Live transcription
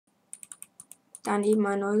Dann eben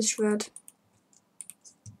ein neues Schwert.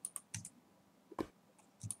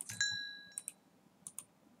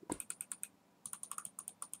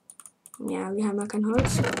 Ja, wir haben ja kein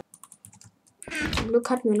Holz. Zum Glück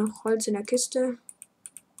hatten wir noch Holz in der Kiste.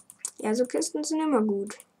 Ja, so Kisten sind immer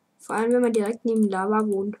gut. Vor allem, wenn man direkt neben Lava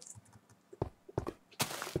wohnt.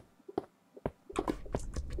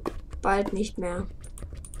 Bald nicht mehr.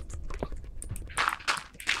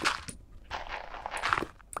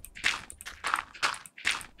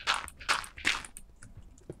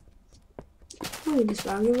 Ui, das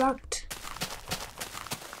war gewagt.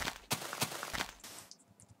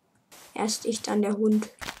 Erst ich, dann der Hund.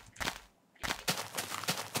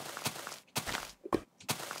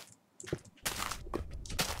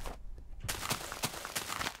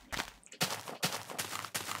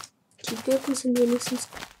 Die Birken sind wenigstens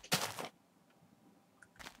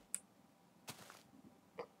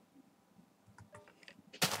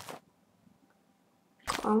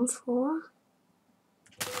komm vor.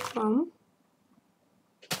 Komm.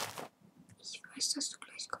 Ich weiß, dass du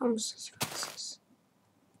gleich kommst. Ich weiß es.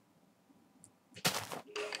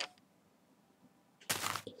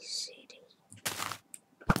 Ich sehe dich.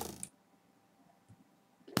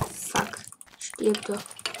 Fuck. Stirb doch.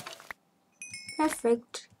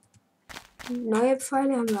 Perfekt. Neue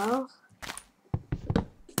Pfeile haben wir auch.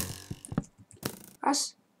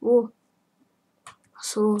 Was? Wo? Ach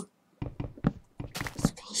so.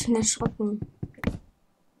 Jetzt bin ich schon erschrocken.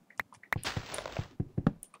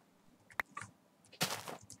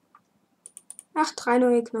 Ach, 3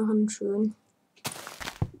 neue Knochen. Schön.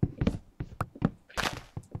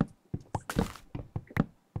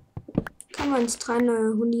 Kann man uns 3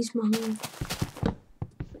 neue Hundis machen?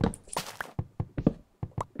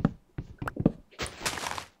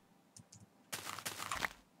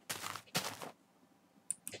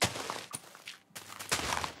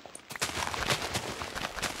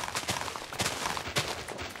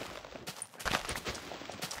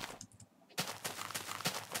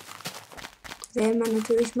 Werden wir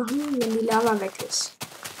natürlich machen, wenn die Lava weg ist.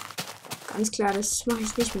 Ganz klar, das mache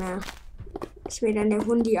ich nicht mehr. Dass mir dann der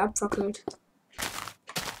Hundi abfackelt.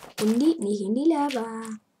 Hundi, nicht in die Lava.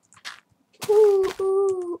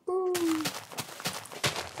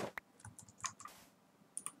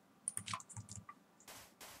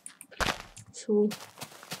 So.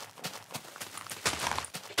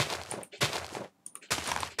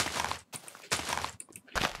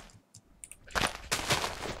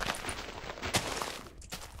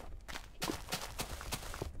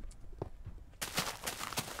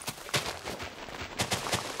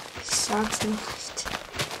 Sag's nicht.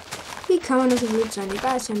 Wie kann man das so blöd sein?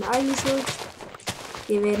 Egal, ist seine eigene Schuld.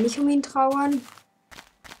 Wir werden nicht um ihn trauern.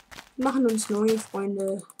 Wir machen uns neue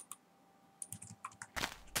Freunde.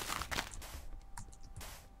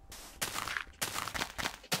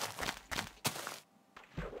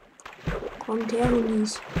 Kommt her,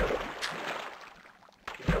 Hundis.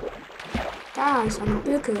 Da ist eine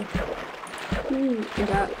Birke. Und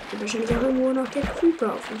da wird wahrscheinlich auch irgendwo noch der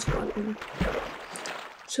Creeper auf uns warten.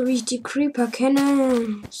 So wie ich die Creeper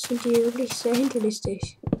kenne, sind die wirklich sehr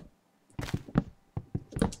hinterlistig.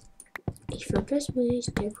 Ich verpiss mich,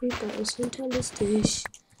 der Creeper ist hinterlistig.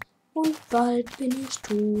 Und bald bin ich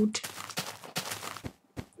tot.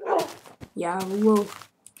 Ja, wow.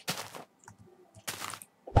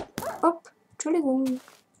 Hopp, Entschuldigung.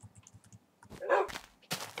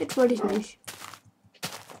 Das wollte ich nicht.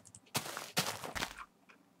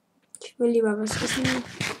 Ich will lieber was essen.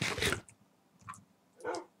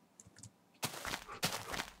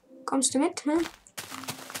 Kommst du mit, hä?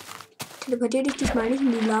 Teleportier dich diesmal nicht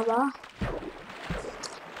in die Lava.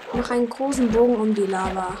 Mach einen großen Bogen um die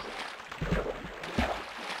Lava.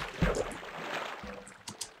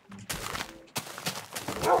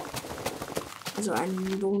 Also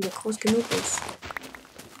einen Bogen, der groß genug ist.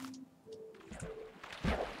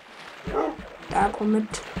 Da, komm mit.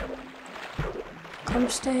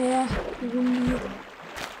 Kommst du her, Hundi?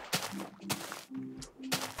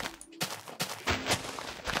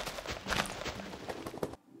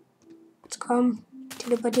 Komm,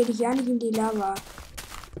 teleportier dich ja nicht in die Lava.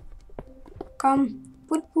 Komm,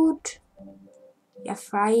 put. Ja,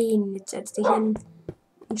 fein. Jetzt setz dich hin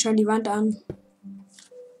und schau die Wand an.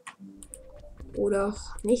 Oder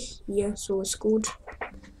auch nicht. Hier, so ist gut.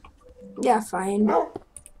 Ja, fein.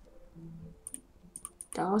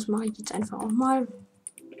 Daraus mache ich jetzt einfach auch mal.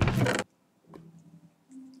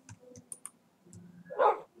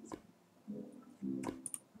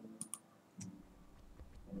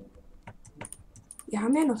 Wir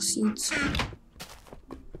haben ja noch Seeds.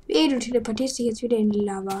 Hey, du teleportierst dich jetzt wieder in die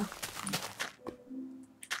Lava.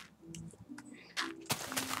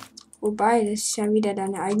 Wobei, das ist ja wieder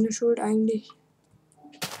deine eigene Schuld eigentlich.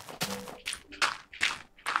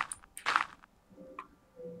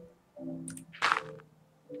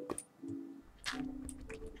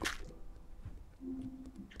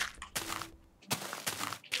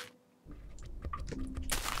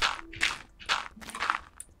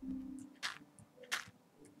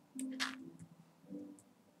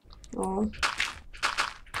 Oh.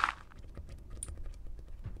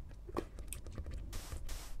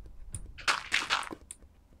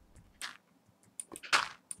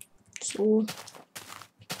 So.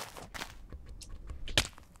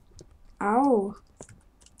 Au.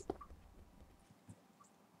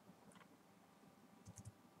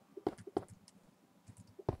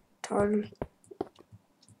 Toll.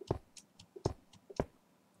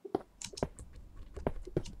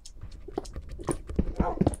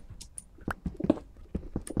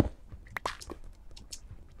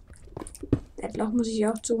 Das Loch muss ich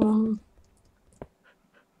auch zumachen.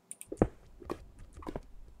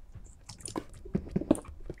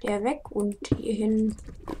 Der weg und hier hin.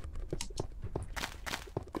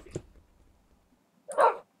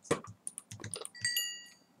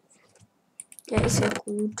 Der ist ja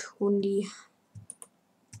gut, Hundi.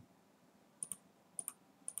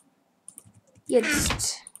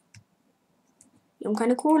 Jetzt. Wir haben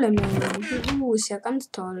keine Kohle mehr. Ist ja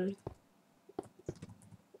ganz toll.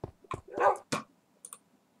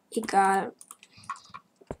 Egal.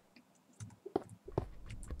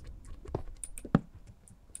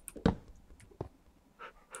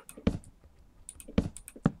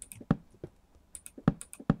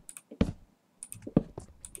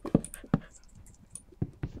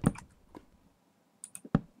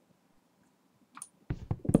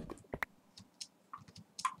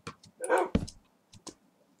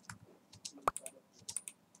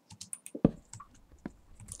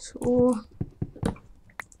 So.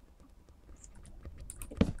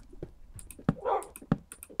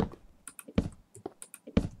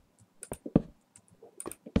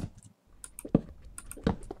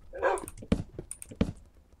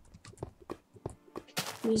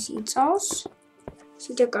 Wie sieht's aus?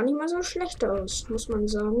 Sieht ja gar nicht mal so schlecht aus, muss man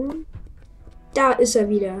sagen. Da ist er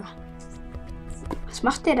wieder. Was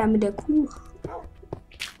macht der da mit der Kuh?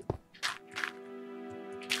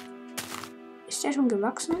 Ist der schon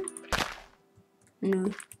gewachsen? Nö.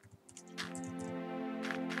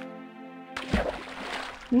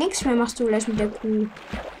 Nichts mehr machst du gleich mit der Kuh.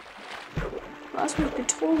 Du hast mich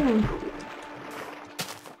betrogen.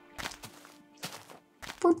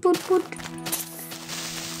 Put, put, put.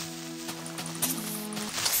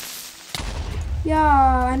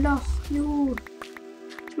 Ja, ein Loch. Juhu.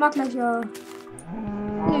 Ich mag Löcher.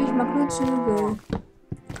 Nee, ich mag nur Züge.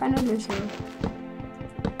 Keine Löcher.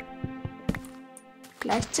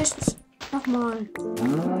 Gleich zischt's. Nochmal.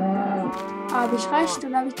 Habe ich recht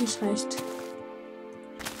oder habe ich nicht recht?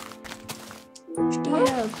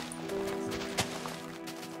 Stirb.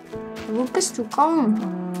 Wo bist du? Komm.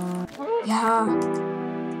 Ja.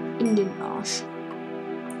 In den Arsch.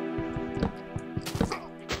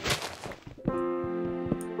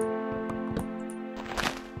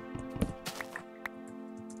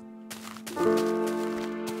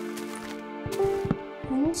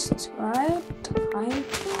 Eins, zwei, drei,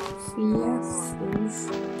 vier,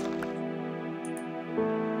 fünf.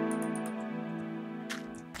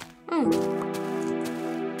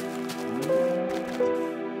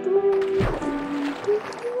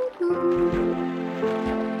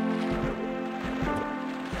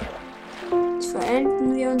 Jetzt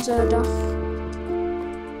verenden wir unser Dach.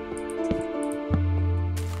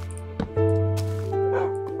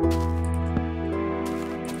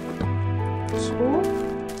 So.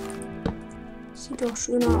 Sieht doch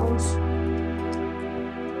schöner aus.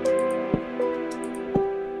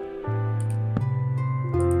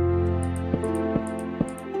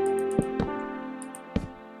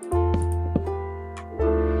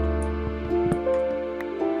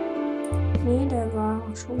 Nee, der war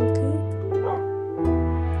schon okay.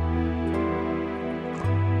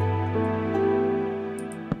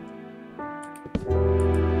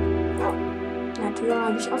 Ja, Tür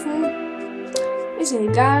habe ich offen. Ist ja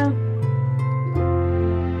egal.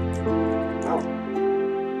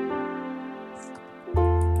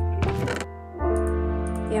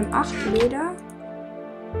 Wir haben 8 Leder.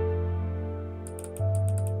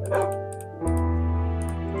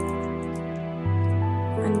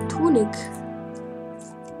 Eine Tunik.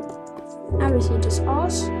 Na, wie sieht das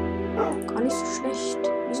aus? Gar nicht so schlecht.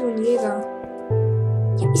 Wie so ein Jäger.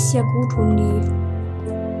 Ja, ist ja gut, Hundi.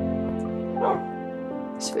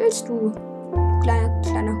 Was willst du?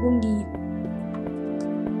 Kleiner Hundi.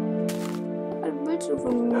 Was willst du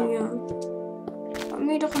von mir? Lass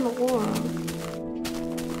mich doch in Ruhe.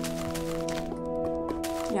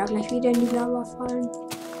 Ja, gleich wieder in die Lava fallen.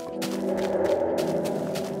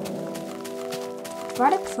 Was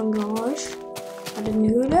war das für ein Geräusch? War das eine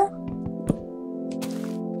Höhle?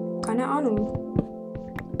 Keine Ahnung.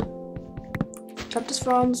 Ich glaube, das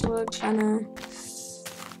war unsere kleine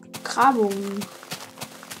Begrabung.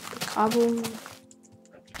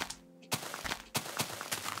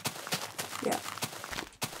 Ja.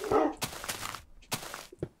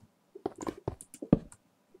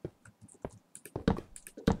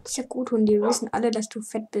 Ist ja gut, und die wissen alle, dass du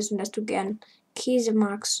fett bist und dass du gern Käse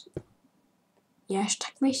magst. Ja,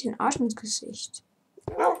 streck mich den Arsch ins Gesicht.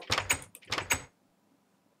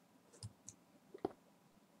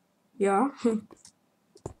 Ja.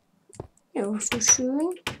 Ja, so schön.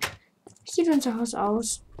 Wie sieht unser Haus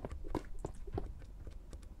aus?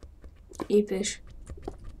 Episch.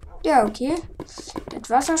 Ja, okay. Das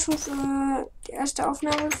war's auch schon für die erste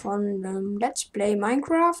Aufnahme von Let's Play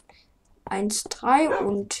Minecraft 1.3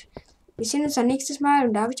 und wir sehen uns dann nächstes Mal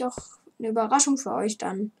und da habe ich auch eine Überraschung für euch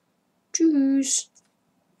dann. Tschüss.